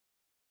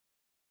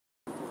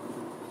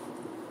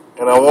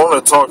And I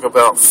want to talk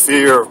about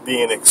fear of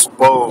being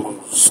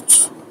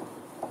exposed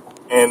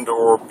and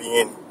or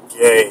being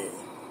gay.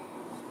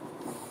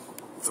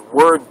 The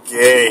word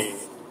gay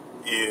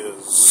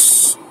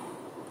is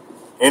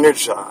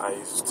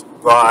energized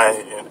by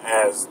and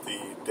as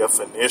the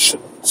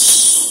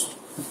definitions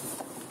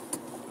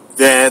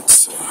that,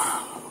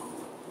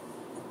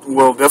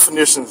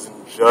 definitions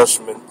and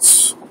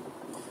judgments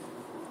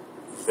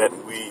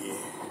that we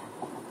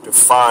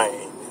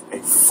define a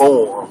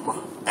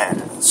form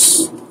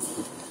as.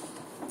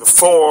 The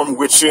form,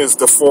 which is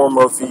the form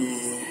of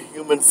the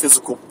human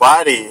physical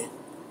body,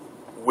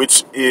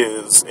 which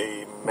is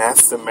a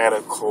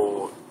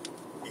mathematical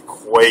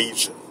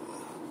equation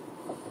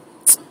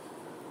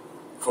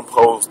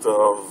composed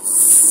of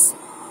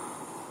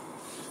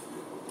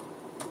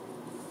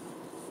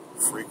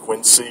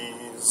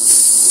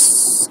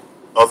frequencies,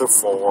 other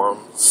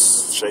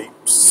forms,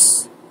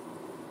 shapes,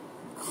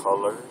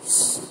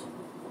 colors,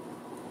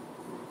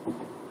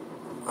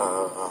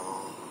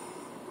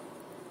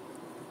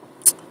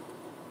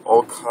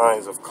 all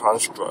kinds of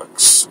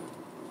constructs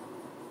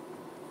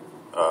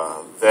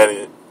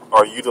that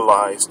are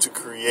utilized to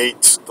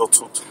create the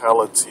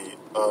totality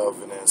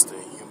of and as the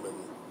human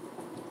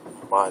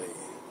body.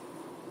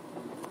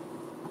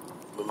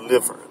 The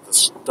liver, the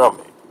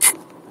stomach,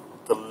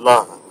 the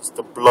lungs,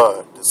 the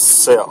blood, the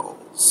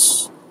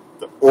cells,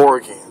 the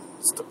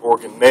organs, the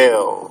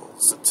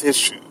organelles, the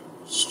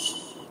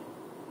tissues.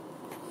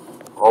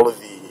 All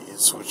of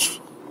these, which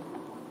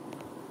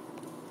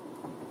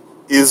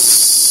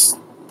is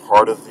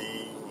part of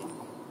the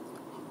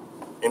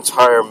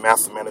entire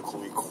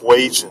mathematical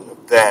equation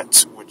of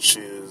that which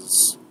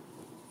is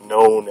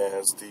known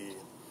as the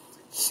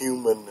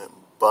human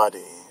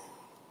body,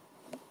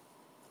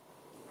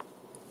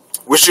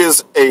 which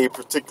is a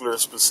particular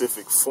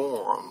specific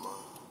form,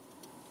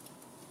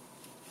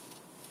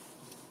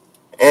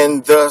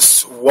 and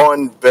thus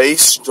one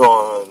based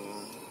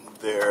on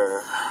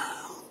their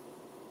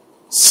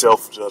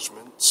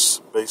self-judgments,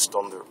 based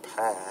on their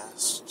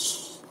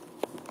past,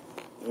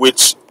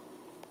 which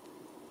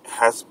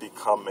has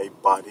become a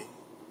body,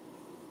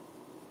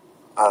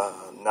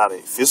 not a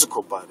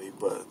physical body,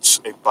 but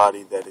a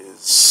body that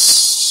is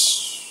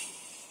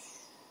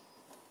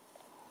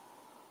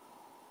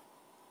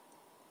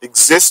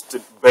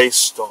existed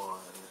based on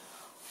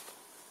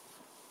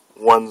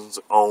one's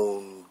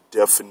own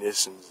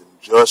definitions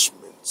and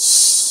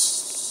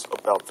judgments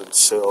about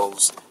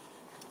themselves,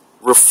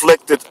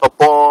 reflected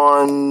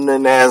upon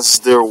and as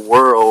their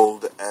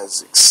world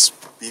as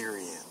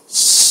experience.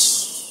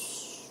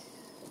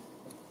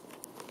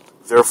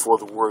 Therefore,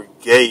 the word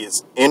gay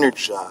is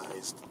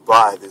energized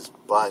by this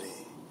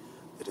body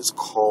that is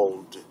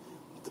called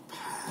the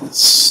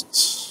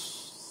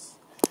past,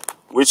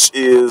 which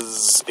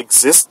is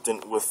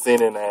existent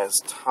within and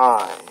as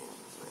time.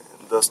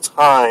 And thus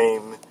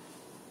time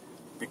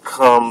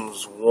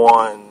becomes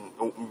one's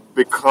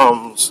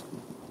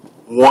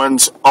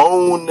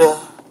own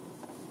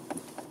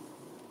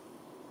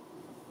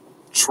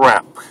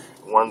trap,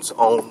 one's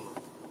own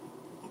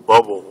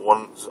bubble,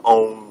 one's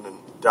own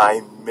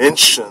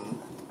dimension,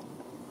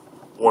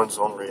 one's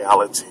own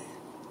reality.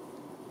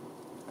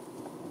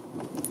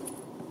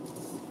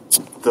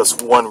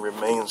 Thus one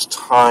remains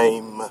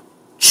time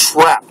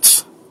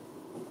trapped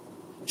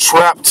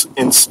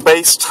in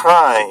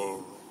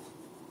space-time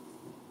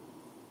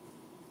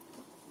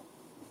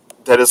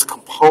that is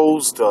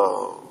composed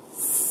of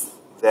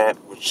that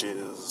which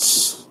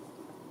is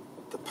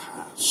the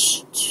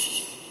past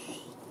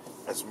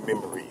as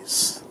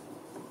memories.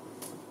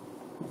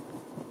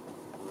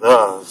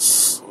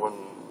 Thus, when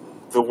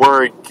the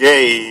word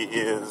gay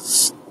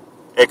is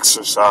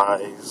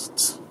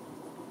exercised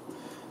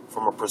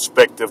from a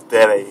perspective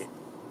that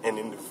an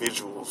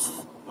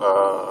individual's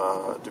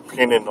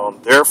depending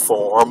on their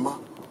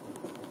form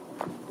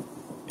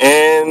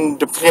and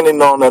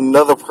depending on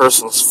another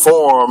person's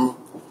form,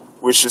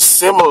 which is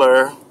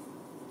similar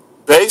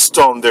based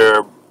on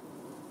their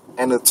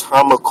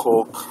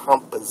anatomical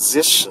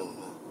composition,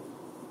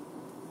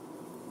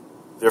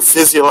 their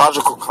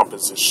physiological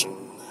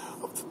composition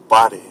of the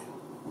body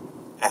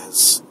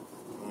as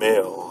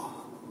male.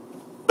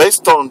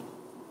 Based on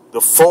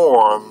the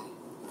form,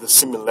 the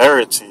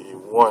similarity,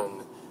 one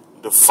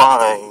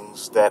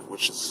defines that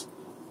which is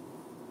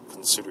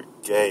considered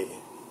gay.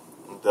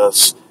 And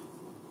thus,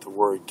 the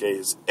word gay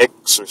is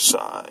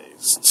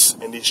exercised.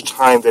 And each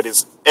time that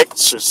is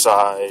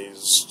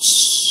exercised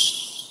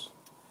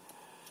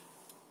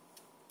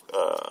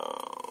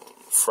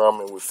from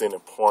and within a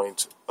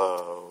point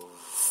of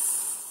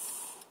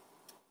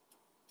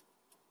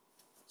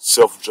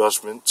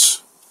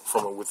self-judgment,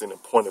 from and within a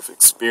point of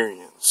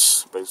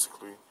experience,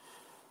 basically,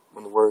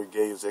 when the word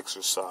gay is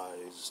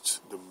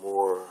exercised, the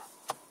more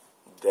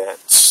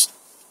that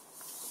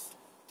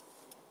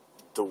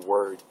the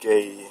word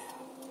gay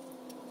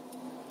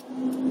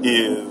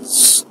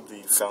is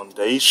the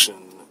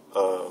foundation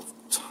of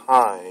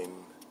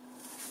time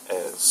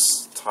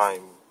as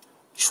time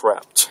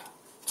trapped,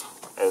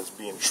 as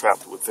being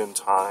trapped within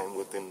time,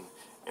 within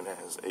and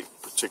has a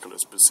particular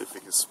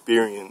specific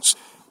experience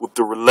with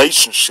the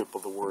relationship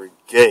of the word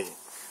gay.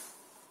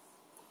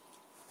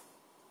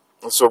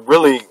 And so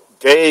really,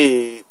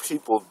 gay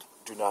people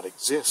do not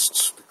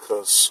exist,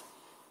 because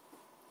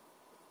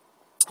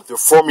the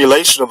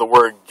formulation of the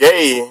word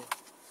gay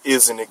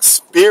is an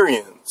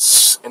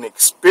experience. An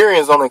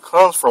experience only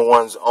comes from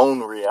one's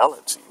own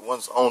reality,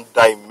 one's own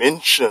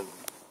dimension,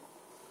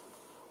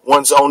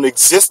 one's own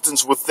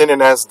existence within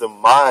and as the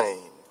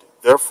mind.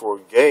 Therefore,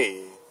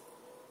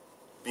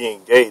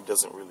 being gay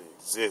doesn't really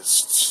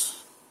exist.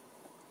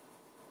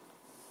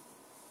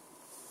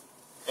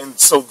 And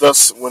so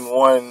thus, when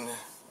one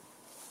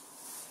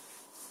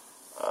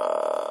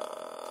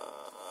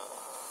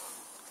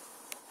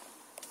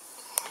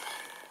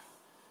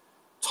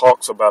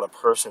talks about a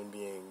person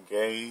being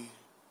gay,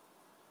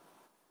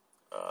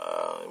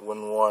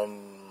 when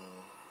one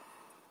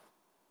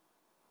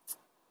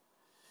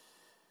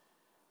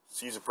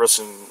sees a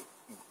person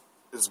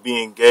as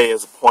being gay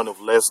as a point of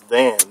less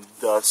than,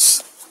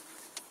 thus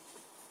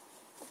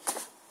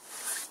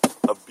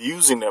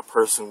abusing that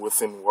person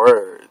within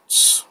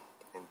words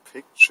and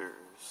pictures.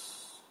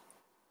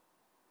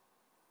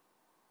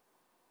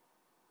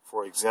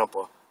 For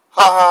example,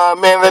 ha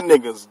man, that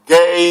nigga's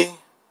gay.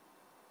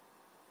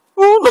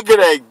 Ooh, look at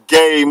that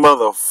gay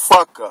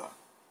motherfucker.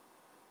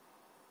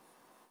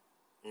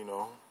 You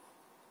know?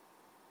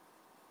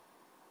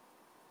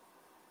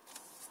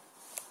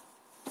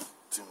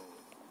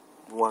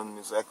 One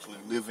is actually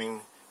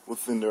living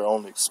within their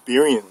own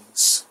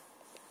experience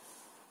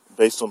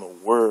based on a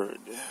word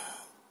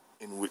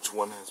in which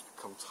one has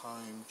become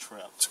time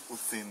trapped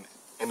within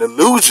an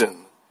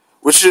illusion,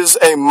 which is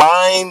a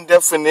mind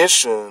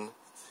definition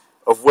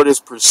of what is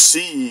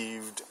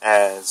perceived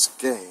as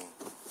gay.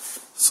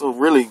 So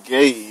really,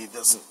 gay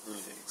doesn't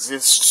really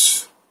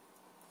exist.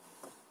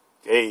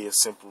 Gay is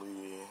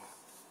simply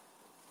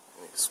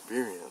an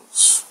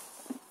experience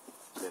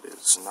that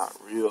is not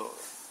real.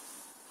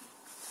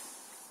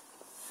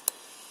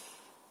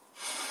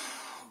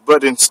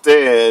 But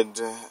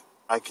instead,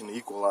 I can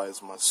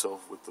equalize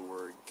myself with the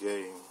word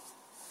gay.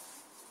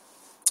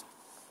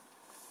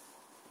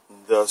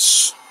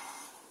 Thus,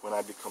 when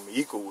I become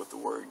equal with the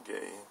word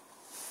gay,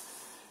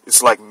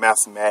 it's like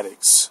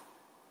mathematics.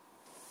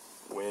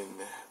 When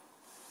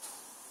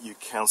you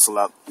cancel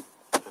out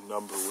a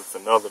number with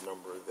another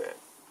number that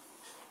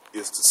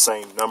is the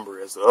same number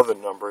as the other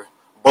number,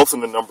 both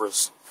of the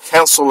numbers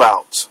cancel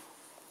out.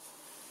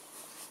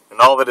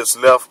 And all that is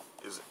left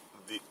is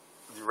the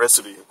rest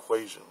of the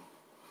equation.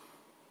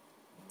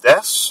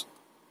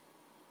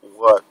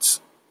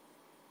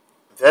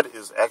 That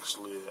is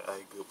actually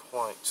a good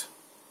point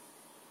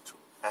to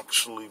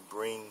actually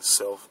bring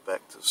self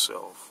back to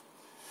self,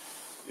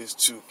 is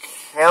to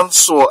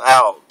cancel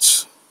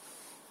out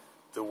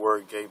the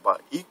word gay by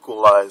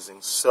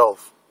equalizing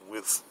self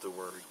with the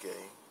word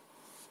gay,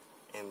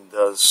 and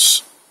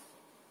thus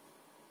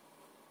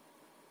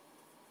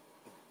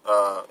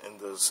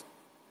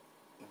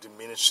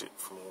diminish it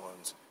from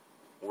one's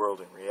world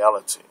and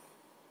reality.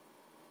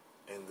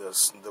 And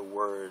thus the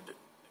word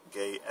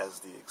gay as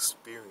the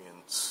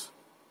experience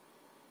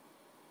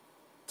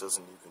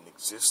doesn't even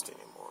exist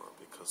anymore,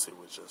 because it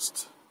was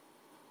just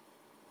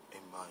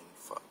a mind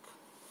fuck.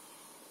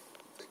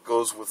 It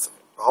goes with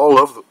all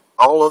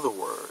other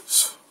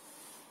words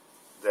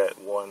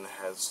that one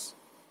has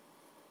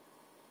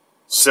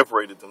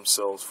separated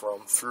themselves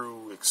from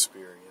through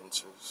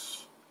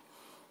experiences.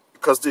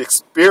 Because the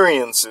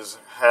experiences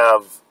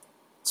have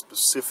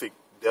specific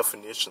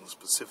definitions,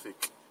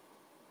 specific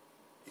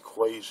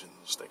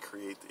equations that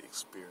create the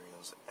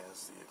experience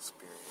as the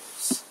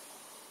experience.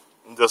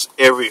 And thus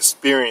every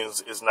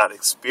experience is not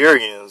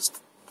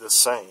experienced the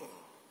same.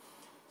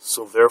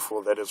 So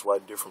therefore, that is why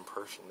different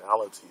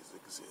personalities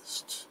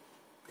exist,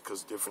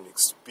 because different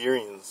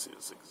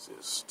experiences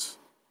exist,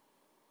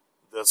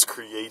 thus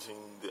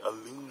creating the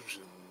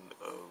illusion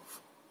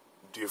of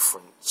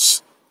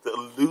difference, the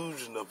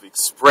illusion of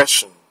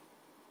expression.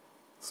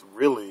 It's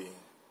really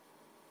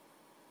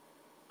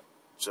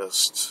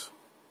just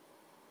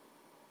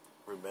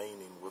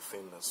remaining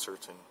within a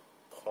certain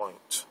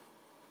point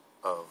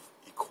of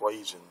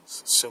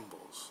equations,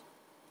 symbols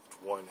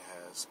that one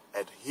has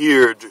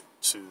adhered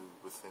to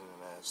within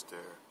and as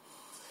their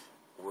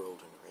world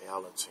and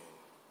reality.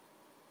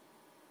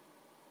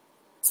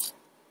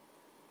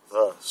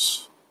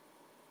 Thus,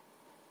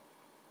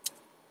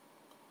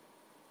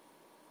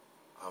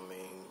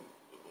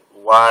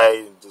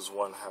 why does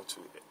one have to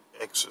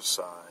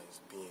exercise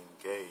being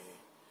gay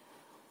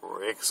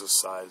or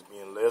exercise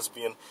being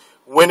lesbian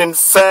when in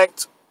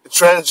fact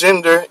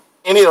transgender,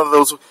 any of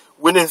those,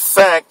 when in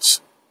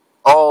fact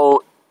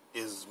all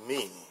is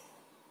me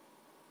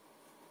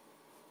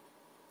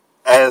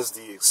as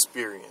the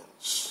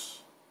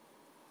experience?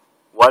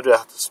 Why do I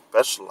have to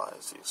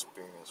specialize the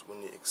experience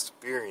when the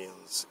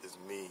experience is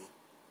me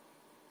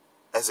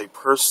as a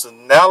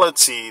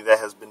personality that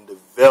has been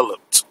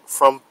developed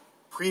from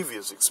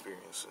previous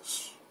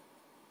experiences?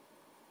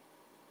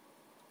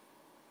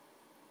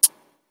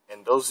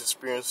 And those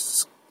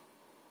experiences,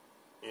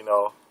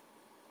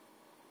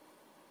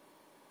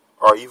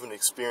 or even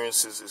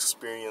experiences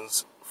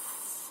experienced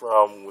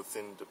from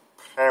within the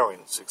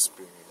parents'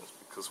 experience,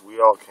 because we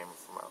all came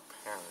from our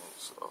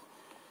parents. So,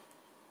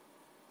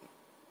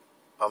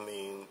 I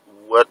mean,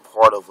 what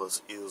part of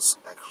us is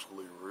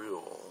actually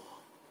real?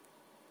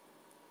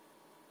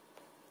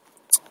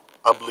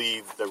 I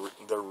believe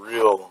the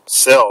real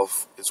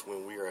self is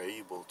when we are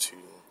able to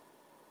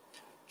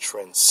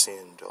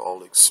transcend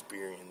all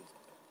experience,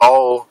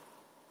 all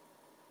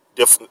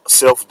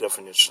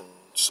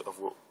self-definitions of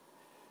what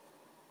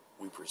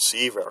we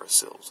perceive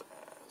ourselves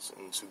as,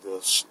 and to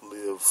thus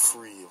live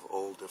free of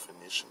all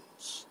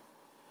definitions.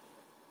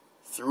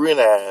 Through and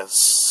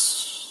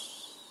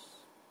as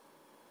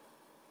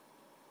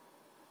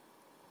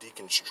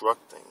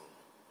deconstructing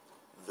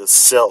the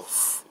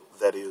self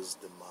that is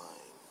the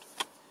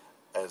mind,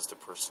 as the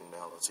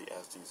personality,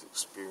 as these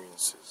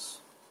experiences.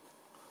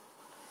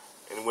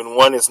 And when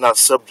one is not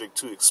subject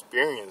to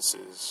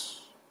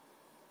experiences,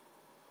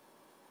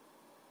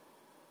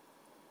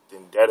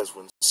 then that is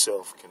when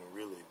self can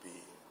really be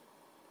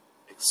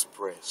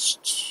expressed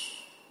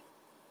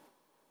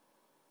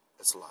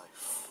as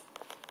life.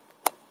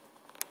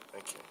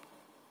 Thank you.